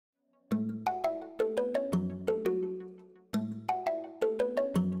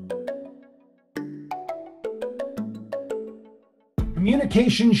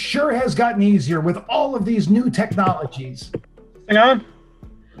Communication sure has gotten easier with all of these new technologies. Hang on.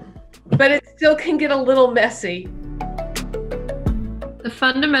 But it still can get a little messy. The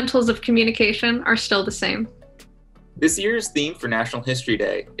fundamentals of communication are still the same. This year's theme for National History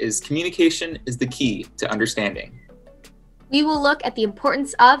Day is Communication is the Key to Understanding. We will look at the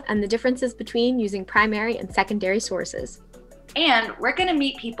importance of and the differences between using primary and secondary sources. And we're going to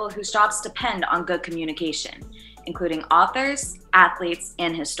meet people whose jobs depend on good communication, including authors, athletes,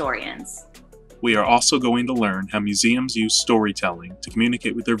 and historians. We are also going to learn how museums use storytelling to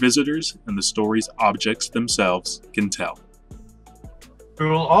communicate with their visitors and the stories objects themselves can tell. We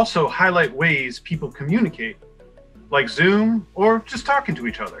will also highlight ways people communicate, like Zoom or just talking to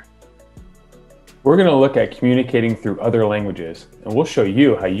each other. We're going to look at communicating through other languages, and we'll show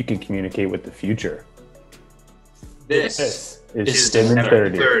you how you can communicate with the future. This is STEM in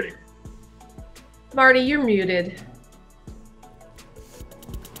 30. Marty, you're muted.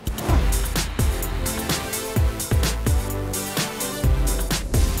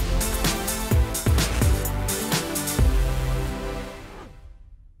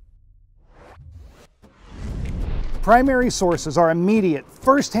 Primary sources are immediate,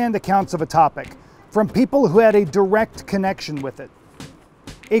 first-hand accounts of a topic from people who had a direct connection with it.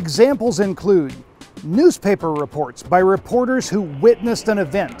 Examples include newspaper reports by reporters who witnessed an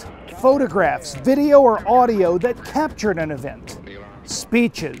event, photographs, video or audio that captured an event,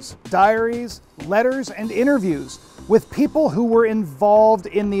 speeches, diaries, letters, and interviews with people who were involved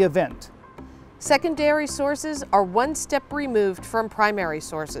in the event. Secondary sources are one step removed from primary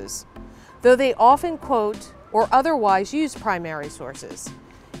sources, though they often quote or otherwise use primary sources.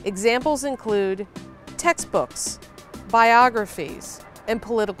 Examples include textbooks, biographies, and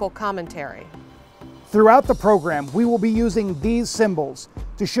political commentary. Throughout the program, we will be using these symbols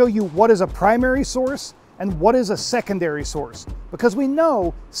to show you what is a primary source and what is a secondary source, because we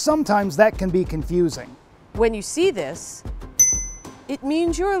know sometimes that can be confusing. When you see this, it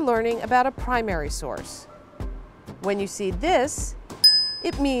means you're learning about a primary source. When you see this,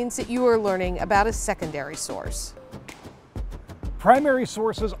 it means that you are learning about a secondary source. Primary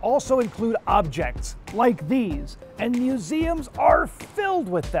sources also include objects like these, and museums are filled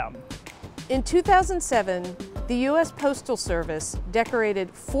with them. In 2007, the U.S. Postal Service decorated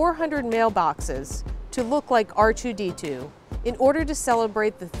 400 mailboxes to look like R2-D2 in order to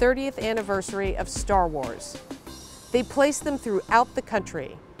celebrate the 30th anniversary of Star Wars. They placed them throughout the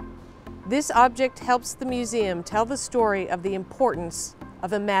country. This object helps the museum tell the story of the importance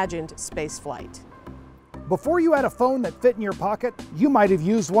of imagined spaceflight. Before you had a phone that fit in your pocket, you might have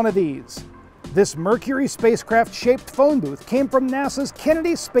used one of these. This Mercury spacecraft-shaped phone booth came from NASA's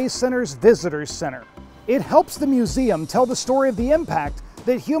Kennedy Space Center's Visitors Center. It helps the museum tell the story of the impact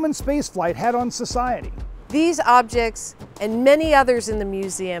that human spaceflight had on society. These objects and many others in the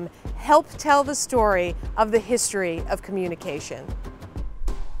museum help tell the story of the history of communication.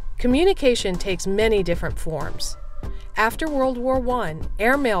 Communication takes many different forms. After World War I,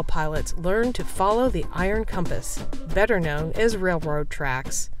 airmail pilots learned to follow the iron compass, better known as railroad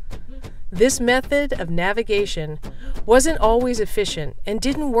tracks. This method of navigation wasn't always efficient and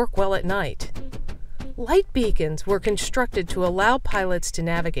didn't work well at night. Light beacons were constructed to allow pilots to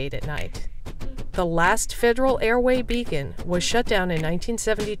navigate at night. The last Federal Airway beacon was shut down in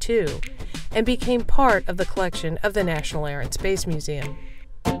 1972 and became part of the collection of the National Air and Space Museum.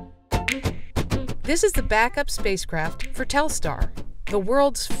 This is the backup spacecraft for Telstar, the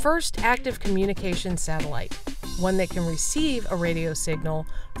world's first active communication satellite, one that can receive a radio signal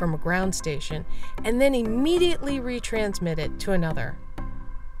from a ground station and then immediately retransmit it to another.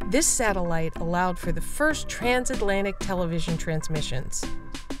 This satellite allowed for the first transatlantic television transmissions.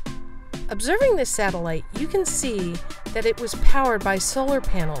 Observing this satellite, you can see that it was powered by solar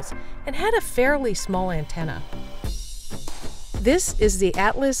panels and had a fairly small antenna. This is the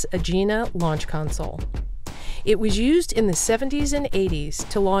Atlas Agena launch console. It was used in the 70s and 80s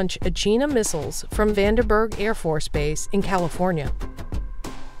to launch Agena missiles from Vandenberg Air Force Base in California.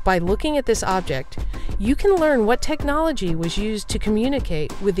 By looking at this object, you can learn what technology was used to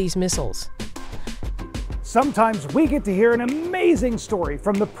communicate with these missiles. Sometimes we get to hear an amazing story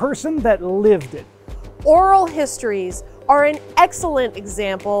from the person that lived it. Oral histories are an excellent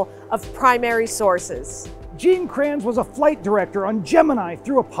example of primary sources. Gene Kranz was a flight director on Gemini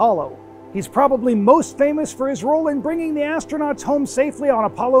through Apollo. He's probably most famous for his role in bringing the astronauts home safely on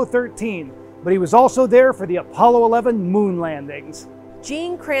Apollo 13, but he was also there for the Apollo 11 moon landings.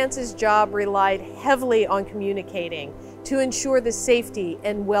 Gene Kranz's job relied heavily on communicating to ensure the safety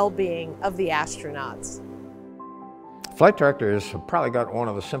and well-being of the astronauts. Flight directors have probably got one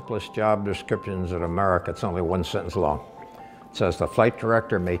of the simplest job descriptions in America. It's only one sentence long. It says the flight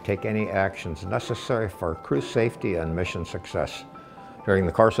director may take any actions necessary for crew safety and mission success. During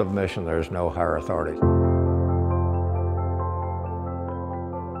the course of a mission, there is no higher authority.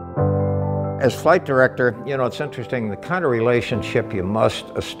 As flight director, you know, it's interesting, the kind of relationship you must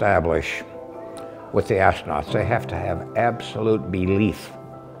establish with the astronauts. They have to have absolute belief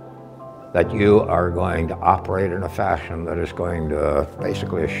that you are going to operate in a fashion that is going to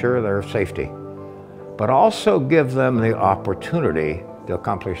basically assure their safety, but also give them the opportunity to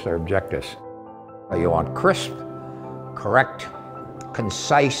accomplish their objectives. You want crisp, correct,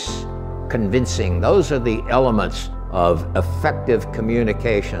 concise, convincing. Those are the elements of effective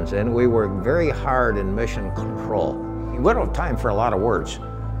communications, and we work very hard in mission control. We don't have time for a lot of words.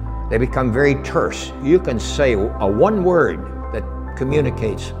 They become very terse. You can say a one word that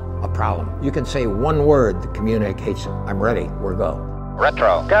communicates a problem. You can say one word that communicates, I'm ready, we're go.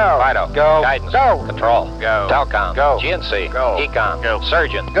 Retro. Go. Fido. Go. Guidance. Go. Control. Go. Telcom. Go. GNC. Go. Econ. Go.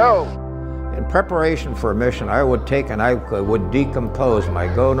 Surgeon. Go. In preparation for a mission, I would take and I would decompose my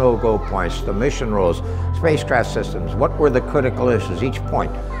go, no go points, the mission rules, spacecraft systems, what were the critical issues, each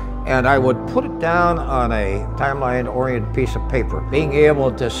point. And I would put it down on a timeline-oriented piece of paper, being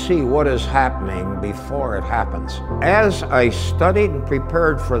able to see what is happening before it happens. As I studied and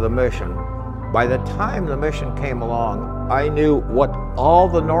prepared for the mission, by the time the mission came along, I knew what all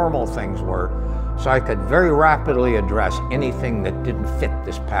the normal things were, so I could very rapidly address anything that didn't fit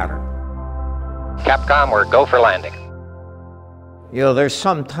this pattern. Capcom, we're go for landing. You know, there's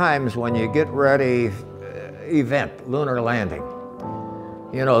some times when you get ready, event, lunar landing.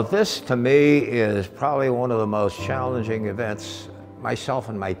 You know, this to me is probably one of the most challenging events myself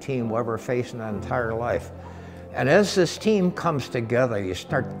and my team will ever face in their entire life. And as this team comes together, you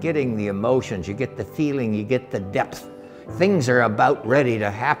start getting the emotions, you get the feeling, you get the depth. Things are about ready to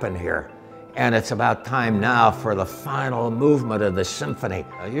happen here. And it's about time now for the final movement of the symphony.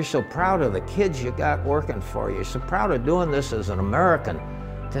 You're so proud of the kids you got working for you. You're so proud of doing this as an American.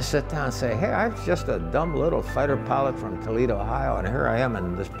 To sit down and say, hey, I'm just a dumb little fighter pilot from Toledo, Ohio, and here I am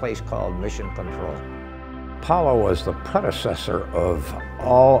in this place called Mission Control. Apollo was the predecessor of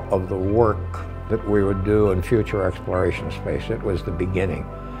all of the work that we would do in future exploration space. It was the beginning.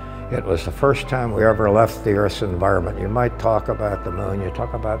 It was the first time we ever left the Earth's environment. You might talk about the moon, you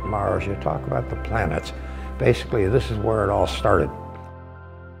talk about Mars, you talk about the planets. Basically, this is where it all started.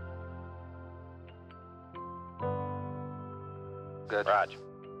 Good. Roger.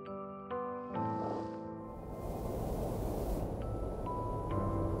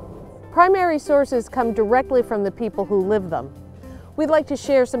 Primary sources come directly from the people who live them. We'd like to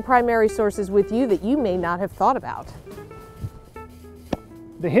share some primary sources with you that you may not have thought about.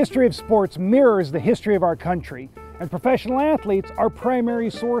 The history of sports mirrors the history of our country, and professional athletes are primary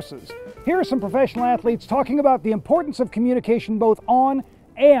sources. Here are some professional athletes talking about the importance of communication both on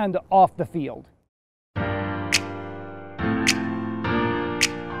and off the field.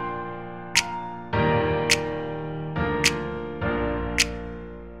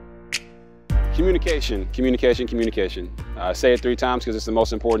 Communication, communication, communication. I say it 3 times because it's the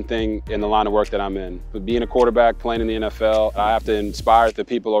most important thing in the line of work that I'm in. But being a quarterback, playing in the NFL, I have to inspire the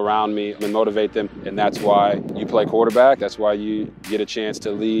people around me and motivate them. And that's why you play quarterback. That's why you get a chance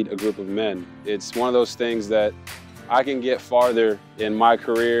to lead a group of men. It's one of those things that I can get farther in my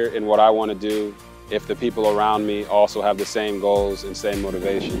career in what I want to do if the people around me also have the same goals and same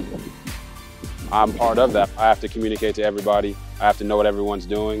motivation. I'm part of that. I have to communicate to everybody. I have to know what everyone's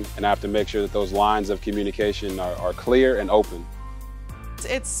doing, and I have to make sure that those lines of communication are clear and open.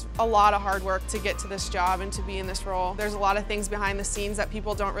 It's a lot of hard work to get to this job and to be in this role. There's a lot of things behind the scenes that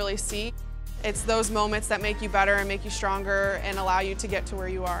people don't really see. It's those moments that make you better and make you stronger and allow you to get to where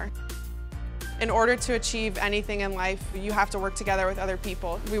you are. In order to achieve anything in life, you have to work together with other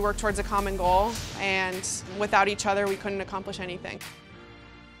people. We work towards a common goal, and without each other, we couldn't accomplish anything.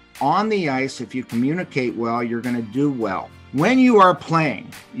 On the ice, if you communicate well, you're going to do well. When you are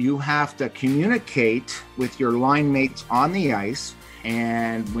playing, you have to communicate with your line mates on the ice.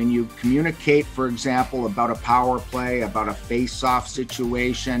 And when you communicate, for example, about a power play, about a face-off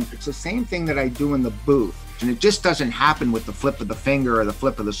situation, it's the same thing that I do in the booth. And it just doesn't happen with the flip of the finger or the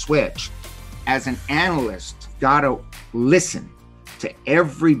flip of the switch. As an analyst, you've got to listen to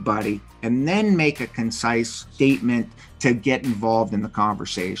everybody and then make a concise statement to get involved in the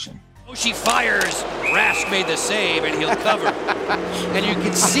conversation. She fires. Rask made the save, and he'll cover. And you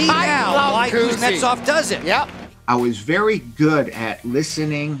can see now why Kuznetsov does it. Yep. I was very good at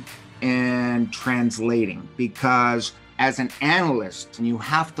listening and translating because as an analyst, and you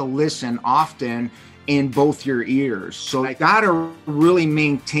have to listen often in both your ears. So I gotta really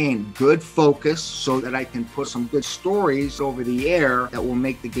maintain good focus so that I can put some good stories over the air that will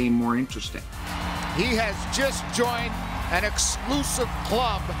make the game more interesting. He has just joined an exclusive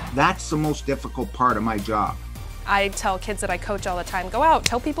club. That's the most difficult part of my job. I tell kids that I coach all the time, go out,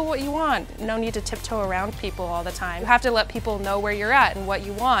 tell people what you want. No need to tiptoe around people all the time. You have to let people know where you're at and what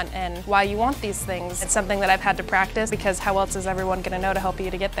you want and why you want these things. It's something that I've had to practice because how else is everyone going to know to help you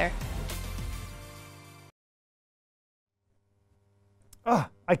to get there?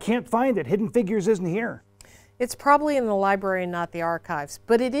 I can't find it. Hidden Figures isn't here. It's probably in the library and not the archives,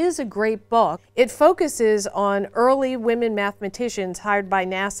 but it is a great book. It focuses on early women mathematicians hired by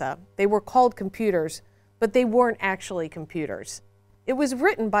NASA. They were called computers, but they weren't actually computers. It was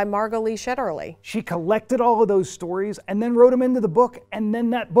written by Margot Lee Shetterly. She collected all of those stories and then wrote them into the book, and then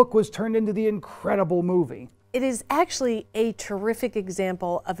that book was turned into the incredible movie. It is actually a terrific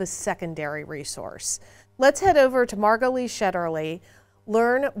example of a secondary resource. Let's head over to Margot Lee Shetterly,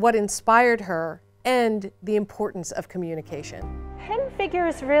 learn what inspired her and the importance of communication. Hidden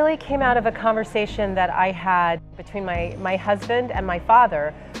Figures really came out of a conversation that I had between my husband and my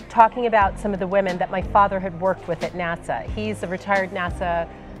father, talking about some of the women that my father had worked with at NASA. He's a retired NASA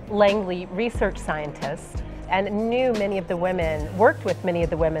Langley research scientist and knew many of the women, worked with many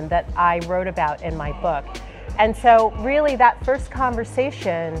of the women that I wrote about in my book. And so really that first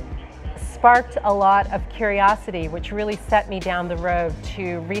conversation sparked a lot of curiosity, which really set me down the road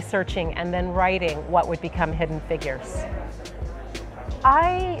to researching and then writing what would become Hidden Figures.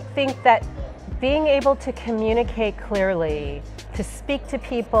 I think that being able to communicate clearly, to speak to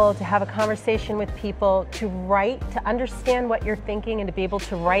people, to have a conversation with people, to write, to understand what you're thinking and to be able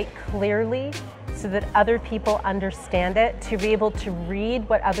to write clearly so that other people understand it, to be able to read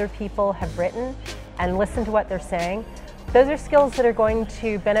what other people have written and listen to what they're saying. Those are skills that are going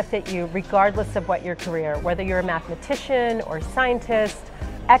to benefit you regardless of what your career, whether you're a mathematician or scientist.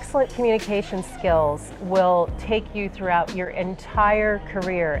 Excellent communication skills will take you throughout your entire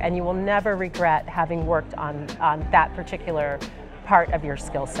career, and you will never regret having worked on that particular part of your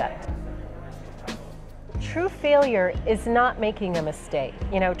skill set. True failure is not making a mistake.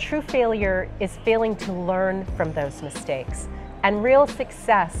 True failure is failing to learn from those mistakes. And real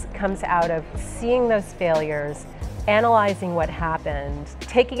success comes out of seeing those failures, analyzing what happened,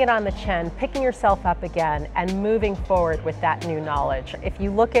 taking it on the chin, picking yourself up again, and moving forward with that new knowledge. If you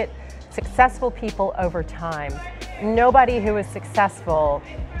look at successful people over time, nobody who is successful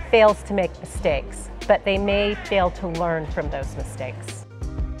fails to make mistakes, but they may fail to learn from those mistakes.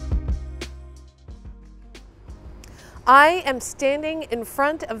 I am standing in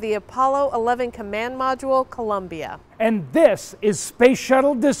front of the Apollo 11 command module, Columbia. And this is Space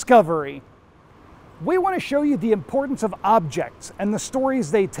Shuttle Discovery. We want to show you the importance of objects and the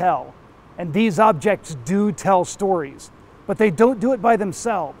stories they tell. And these objects do tell stories, but they don't do it by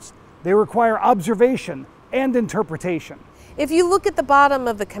themselves. They require observation and interpretation. If you look at the bottom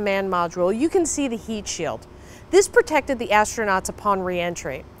of the command module, you can see the heat shield. This protected the astronauts upon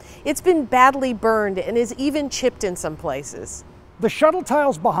re-entry. It's been badly burned and is even chipped in some places. The shuttle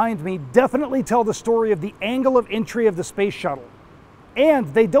tiles behind me definitely tell the story of the angle of entry of the space shuttle.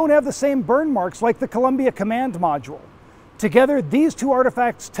 And they don't have the same burn marks like the Columbia command module. Together, these two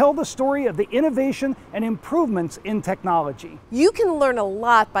artifacts tell the story of the innovation and improvements in technology. You can learn a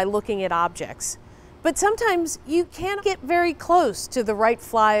lot by looking at objects, but sometimes you can't get very close to the Wright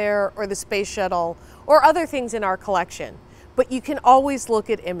Flyer or the space shuttle or other things in our collection, but you can always look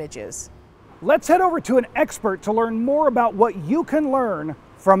at images. Let's head over to an expert to learn more about what you can learn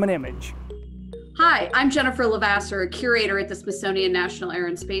from an image. Hi, I'm Jennifer Lavasser, a curator at the Smithsonian National Air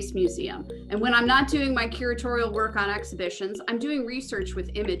and Space Museum. And when I'm not doing my curatorial work on exhibitions, I'm doing research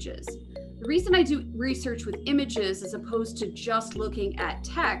with images. The reason I do research with images as opposed to just looking at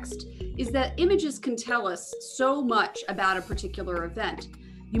text is that images can tell us so much about a particular event.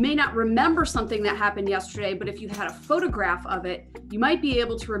 You may not remember something that happened yesterday, but if you had a photograph of it, you might be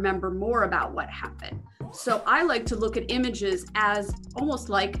able to remember more about what happened. So I like to look at images as almost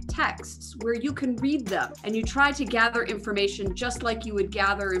like texts where you can read them and you try to gather information just like you would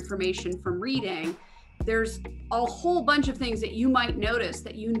gather information from reading. There's a whole bunch of things that you might notice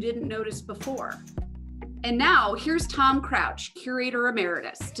that you didn't notice before. And now here's Tom Crouch, Curator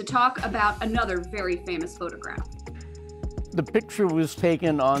Emeritus, to talk about another very famous photograph. The picture was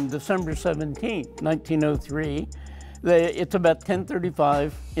taken on December 17, 1903. It's about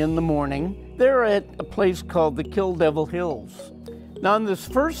 10:35 in the morning. They're at a place called the Kill Devil Hills. Now on this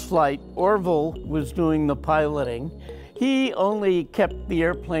first flight, Orville was doing the piloting. He only kept the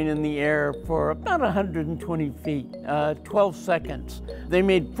airplane in the air for about 120 feet, 12 seconds. They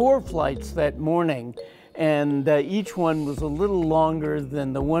made 4 flights that morning, and each one was a little longer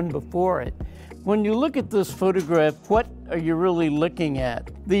than the one before it. When you look at this photograph, what are you really looking at?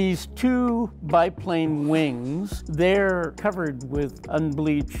 These 2 biplane wings, they're covered with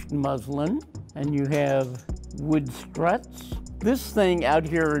unbleached muslin, and you have wood struts. This thing out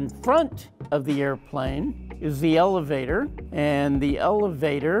here in front of the airplane is the elevator, and the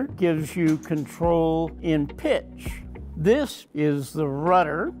elevator gives you control in pitch. This is the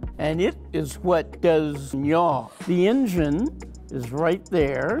rudder, and it is what does yaw. The engine is right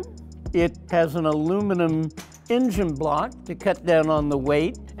there. It has an aluminum engine block to cut down on the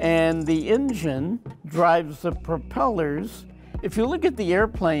weight, and the engine drives the propellers. If you look at the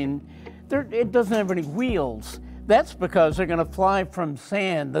airplane, it doesn't have any wheels. That's because they're going to fly from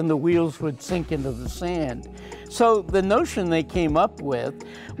sand, and the wheels would sink into the sand. So the notion they came up with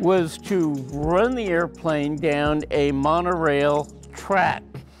was to run the airplane down a monorail track.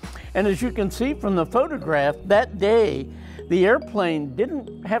 And as you can see from the photograph, that day, the airplane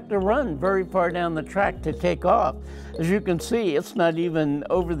didn't have to run very far down the track to take off. As you can see, it's not even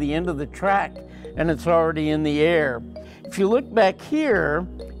over the end of the track, and it's already in the air. If you look back here,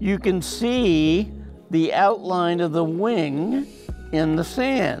 you can see the outline of the wing in the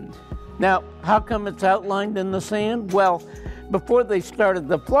sand. Now, how come it's outlined in the sand? Well, before they started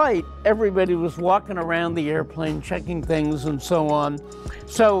the flight, everybody was walking around the airplane, checking things and so on.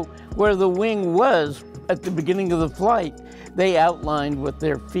 So where the wing was at the beginning of the flight, they outlined with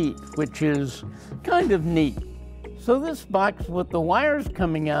their feet, which is kind of neat. So this box with the wires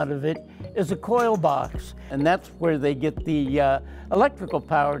coming out of it is a coil box, and that's where they get the electrical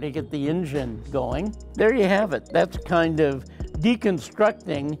power to get the engine going. There you have it. That's kind of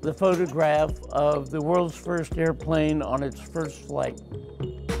deconstructing the photograph of the world's first airplane on its first flight.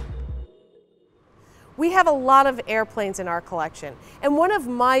 We have a lot of airplanes in our collection, and one of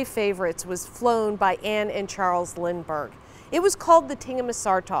my favorites was flown by Anne and Charles Lindbergh. It was called the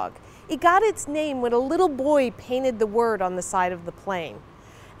Tingmissartoq. It got its name when a little boy painted the word on the side of the plane.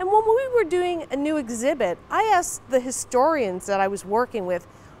 And when we were doing a new exhibit, I asked the historians that I was working with,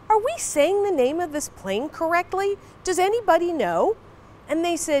 are we saying the name of this plane correctly? Does anybody know? And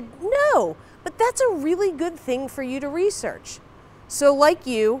they said, no, but that's a really good thing for you to research. So like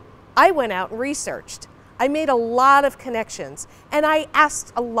you, I went out and researched. I made a lot of connections, and I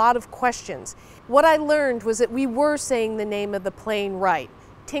asked a lot of questions. What I learned was that we were saying the name of the plane right,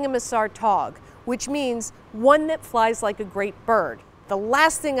 Tingmissartoq, which means one that flies like a great bird. The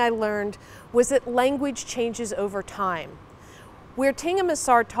last thing I learned was that language changes over time. Where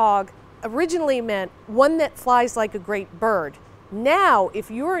Tingmissartoq originally meant one that flies like a great bird, now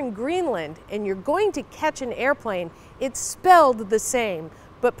if you're in Greenland and you're going to catch an airplane, it's spelled the same,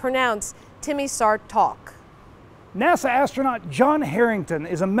 but pronounced Tingmissartoq. NASA astronaut John Harrington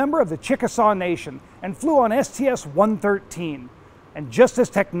is a member of the Chickasaw Nation and flew on STS-113. And just as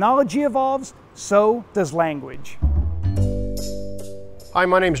technology evolves, so does language. Hi,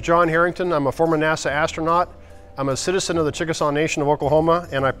 my name is John Harrington. I'm a former NASA astronaut. I'm a citizen of the Chickasaw Nation of Oklahoma,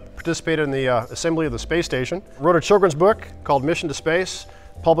 and I participated in the assembly of the space station. Wrote a children's book called Mission to Space,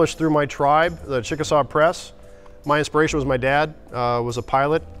 published through my tribe, the Chickasaw Press. My inspiration was my dad, was a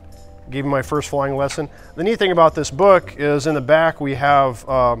pilot. Gave him my first flying lesson. The neat thing about this book is in the back we have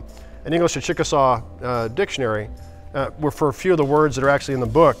an English to Chickasaw dictionary for a few of the words that are actually in the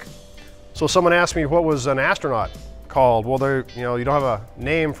book. So someone asked me what was an astronaut called. Well, you don't have a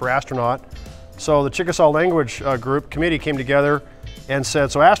name for astronaut. So the Chickasaw language committee came together and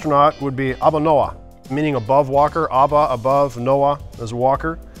said, so astronaut would be Abanoa, meaning above walker, Abba, above, Noah is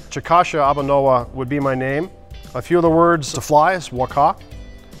walker. Chikasha Abanoa would be my name. A few of the words to fly is waka.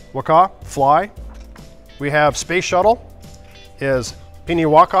 Waka, fly. We have space shuttle is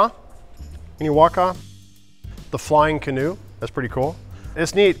Piniwaka. Piniwaka. The flying canoe, that's pretty cool.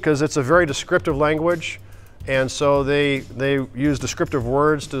 It's neat because it's a very descriptive language, and so they use descriptive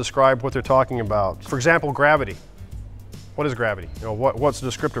words to describe what they're talking about. For example, gravity. What is gravity? What's the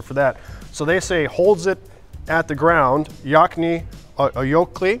descriptor for that? So they say holds it at the ground, yakni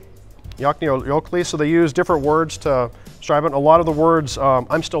oyokli. Yakni oyokli, so they use different words to describe it. A lot of the words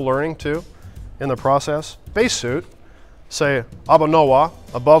I'm still learning too in the process. Spacesuit, say abanoa,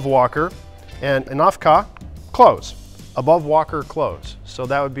 above walker, and inafka, clothes, above walker clothes. So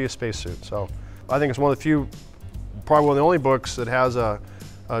that would be a spacesuit. So I think it's one of the few, probably one of the only books that has a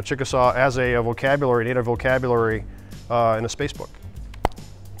Chickasaw as a vocabulary, native vocabulary in a space book.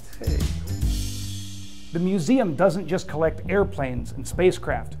 Hey. The museum doesn't just collect airplanes and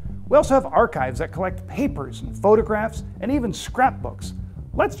spacecraft. We also have archives that collect papers and photographs and even scrapbooks.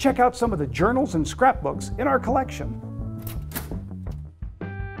 Let's check out some of the journals and scrapbooks in our collection.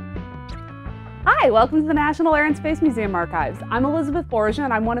 Hi, welcome to the National Air and Space Museum Archives. I'm Elizabeth Borgia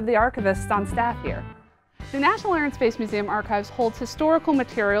and I'm one of the archivists on staff here. The National Air and Space Museum Archives holds historical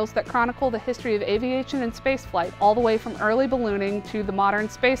materials that chronicle the history of aviation and spaceflight all the way from early ballooning to the modern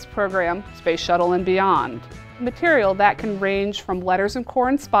space program, Space Shuttle and beyond. Material that can range from letters and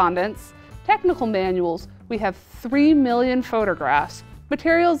correspondence, technical manuals, we have 3 million photographs,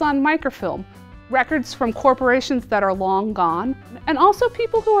 materials on microfilm, records from corporations that are long gone, and also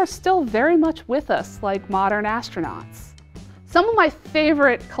people who are still very much with us, like modern astronauts. Some of my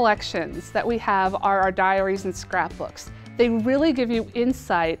favorite collections that we have are our diaries and scrapbooks. They really give you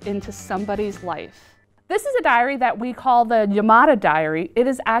insight into somebody's life. This is a diary that we call the Yamada diary. It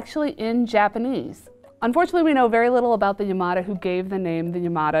is actually in Japanese. Unfortunately, we know very little about the Yamada who gave the name the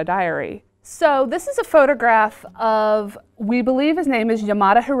Yamada diary. So this is a photograph of, we believe his name is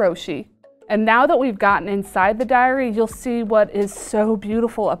Yamada Hiroshi. And now that we've gotten inside the diary, you'll see what is so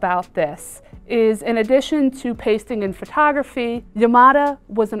beautiful about this. Is in addition to pasting and photography, Yamada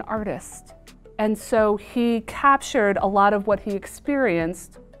was an artist. And so he captured a lot of what he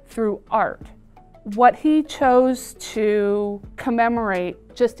experienced through art. What he chose to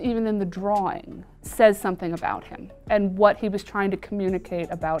commemorate, just even in the drawing, says something about him and what he was trying to communicate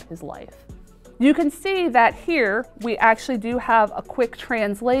about his life. You can see that here we actually do have a quick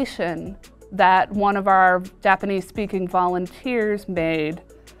translation that one of our Japanese-speaking volunteers made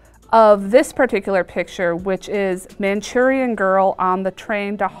of this particular picture, which is Manchurian Girl on the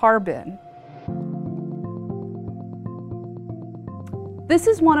train to Harbin. This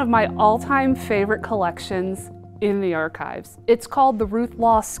is one of my all-time favorite collections in the archives. It's called the Ruth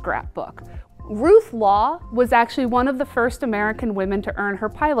Law Scrapbook. Ruth Law was actually one of the first American women to earn her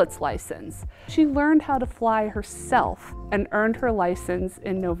pilot's license. She learned how to fly herself and earned her license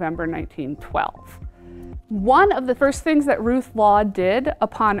in November 1912. One of the first things that Ruth Law did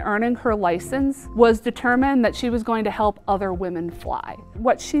upon earning her license was determine that she was going to help other women fly.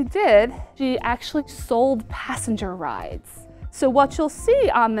 What she did, she actually sold passenger rides. So what you'll see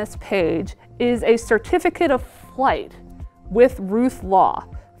on this page is a certificate of flight with Ruth Law.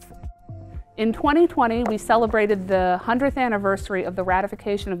 In 2020, we celebrated the 100th anniversary of the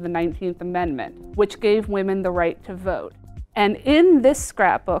ratification of the 19th Amendment, which gave women the right to vote. And in this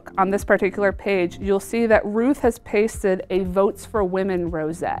scrapbook, on this particular page, you'll see that Ruth has pasted a Votes for Women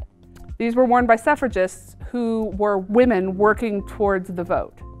rosette. These were worn by suffragists who were women working towards the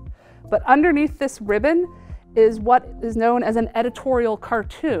vote. But underneath this ribbon is what is known as an editorial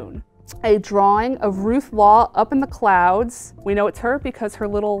cartoon, a drawing of Ruth Law up in the clouds. We know it's her because her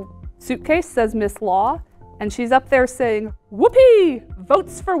little suitcase says Miss Law, and she's up there saying, "Whoopee!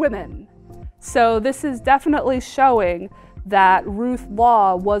 Votes for women." So this is definitely showing that Ruth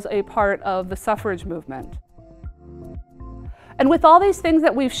Law was a part of the suffrage movement. And with all these things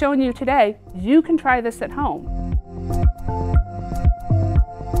that we've shown you today, you can try this at home.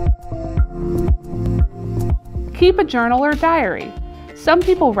 Keep a journal or diary. Some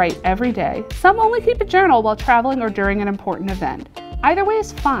people write every day. Some only keep a journal while traveling or during an important event. Either way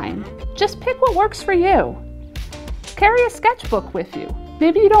is fine. Just pick what works for you. Carry a sketchbook with you.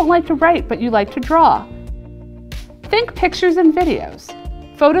 Maybe you don't like to write, but you like to draw. Think pictures and videos.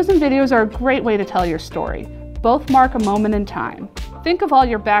 Photos and videos are a great way to tell your story. Both mark a moment in time. Think of all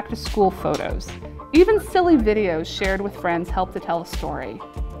your back-to-school photos. Even silly videos shared with friends help to tell a story.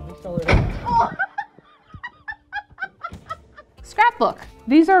 Scrapbook.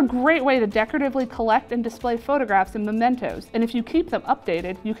 These are a great way to decoratively collect and display photographs and mementos, and if you keep them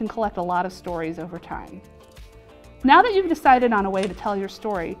updated, you can collect a lot of stories over time. Now that you've decided on a way to tell your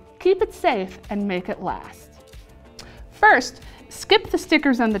story, keep it safe and make it last. First, skip the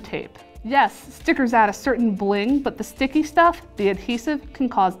stickers and the tape. Yes, stickers add a certain bling, but the sticky stuff, the adhesive, can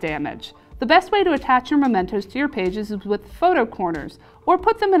cause damage. The best way to attach your mementos to your pages is with photo corners, or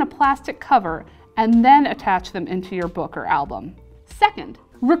put them in a plastic cover and then attach them into your book or album. Second,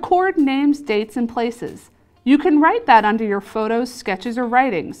 record names, dates, and places. You can write that under your photos, sketches, or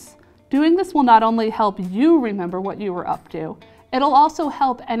writings. Doing this will not only help you remember what you were up to, it'll also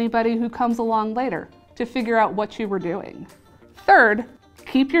help anybody who comes along later to figure out what you were doing. Third,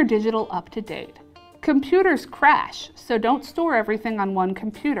 keep your digital up to date. Computers crash, so don't store everything on one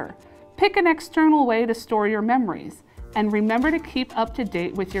computer. Pick an external way to store your memories, and remember to keep up to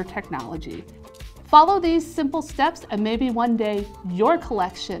date with your technology. Follow these simple steps, and maybe one day your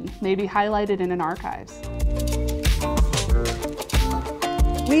collection may be highlighted in an archives.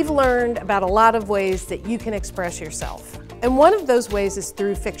 We've learned about a lot of ways that you can express yourself. And one of those ways is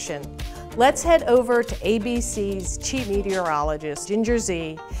through fiction. Let's head over to ABC's chief meteorologist, Ginger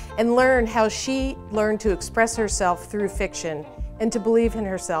Z, and learn how she learned to express herself through fiction and to believe in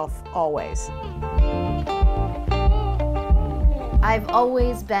herself always. I've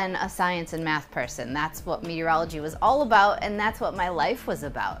always been a science and math person. That's what meteorology was all about, and that's what my life was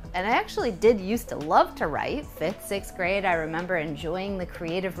about. And I actually did used to love to write. 5th, 6th grade, I remember enjoying the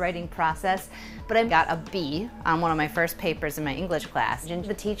creative writing process, but I got a B on one of my first papers in my English class. And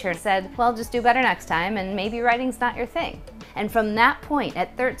the teacher said, well, just do better next time, and maybe writing's not your thing. And from that point,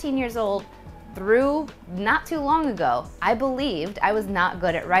 at 13 years old, through not too long ago, I believed I was not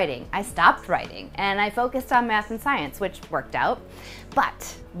good at writing. I stopped writing and I focused on math and science, which worked out.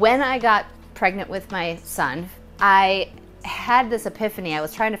 But when I got pregnant with my son, I had this epiphany. I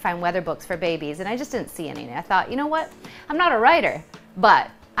was trying to find weather books for babies and I just didn't see any. And I thought, you know what? I'm not a writer, but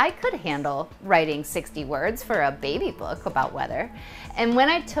I could handle writing 60 words for a baby book about weather. And when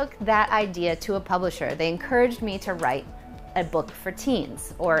I took that idea to a publisher, they encouraged me to write a book for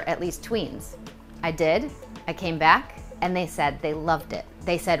teens, or at least tweens. I did. I came back and they said they loved it.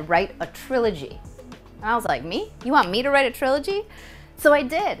 They said, write a trilogy. And I was like, me? You want me to write a trilogy? So I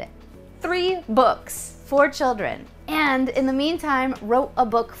did. 3 books for children. And in the meantime, wrote a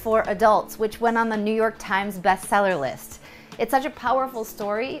book for adults, which went on the New York Times bestseller list. It's such a powerful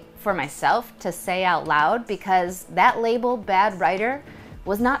story for myself to say out loud because that label, bad writer,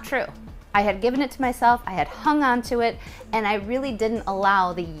 was not true. I had given it to myself, I had hung on to it, and I really didn't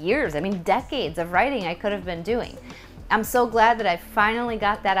allow the years, decades of writing I could have been doing. I'm so glad that I finally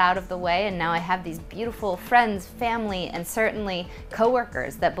got that out of the way, and now I have these beautiful friends, family, and certainly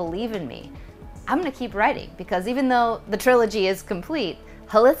coworkers that believe in me. I'm gonna keep writing, because even though the trilogy is complete,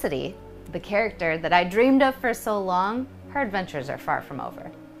 Helicity, the character that I dreamed of for so long, her adventures are far from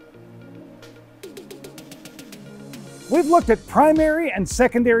over. We've looked at primary and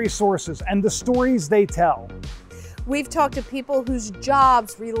secondary sources and the stories they tell. We've talked to people whose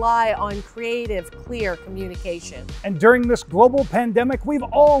jobs rely on creative, clear communication. And during this global pandemic, we've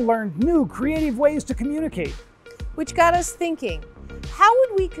all learned new creative ways to communicate. Which got us thinking, how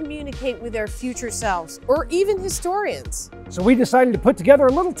would we communicate with our future selves, or even historians? So we decided to put together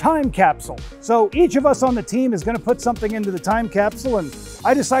a little time capsule. So each of us on the team is going to put something into the time capsule, and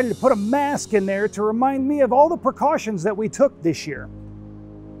I decided to put a mask in there to remind me of all the precautions that we took this year.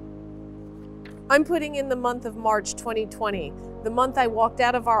 I'm putting in the month of March 2020, the month I walked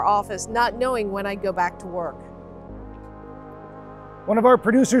out of our office not knowing when I'd go back to work. One of our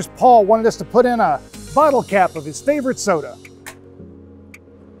producers, Paul, wanted us to put in a bottle cap of his favorite soda.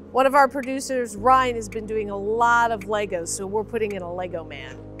 One of our producers, Ryan, has been doing a lot of Legos, so we're putting in a Lego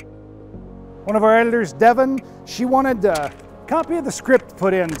man. One of our editors, Devin, she wanted a copy of the script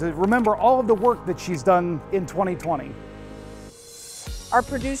put in to remember all of the work that she's done in 2020. Our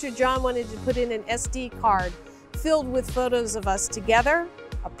producer, John, wanted to put in an SD card filled with photos of us together,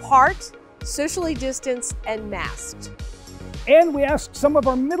 apart, socially distanced, and masked. And we asked some of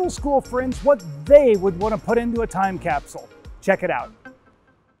our middle school friends what they would want to put into a time capsule. Check it out.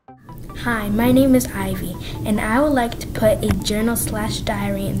 Hi, my name is Ivy, and I would like to put a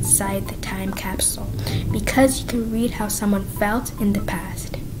journal/diary inside the time capsule because you can read how someone felt in the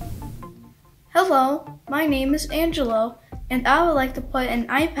past. Hello, my name is Angelo, and I would like to put an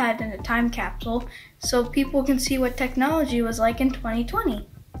iPad in a time capsule so people can see what technology was like in 2020.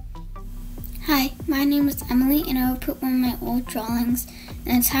 Hi, my name is Emily, and I will put one of my old drawings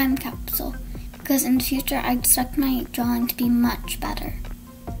in a time capsule because in the future I'd expect my drawing to be much better.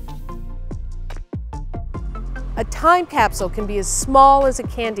 A time capsule can be as small as a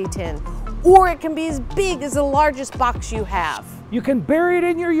candy tin, or it can be as big as the largest box you have. You can bury it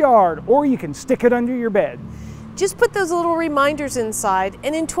in your yard, or you can stick it under your bed. Just put those little reminders inside,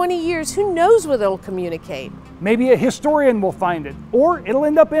 and in 20 years, who knows what it'll communicate? Maybe a historian will find it, or it'll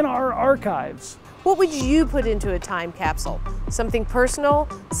end up in our archives. What would you put into a time capsule? Something personal,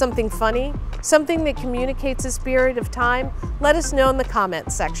 something funny, something that communicates the spirit of time? Let us know in the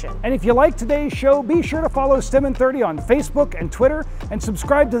comments section. And if you like today's show, be sure to follow STEM in 30 on Facebook and Twitter, and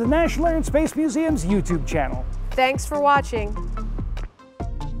subscribe to the National Air and Space Museum's YouTube channel. Thanks for watching.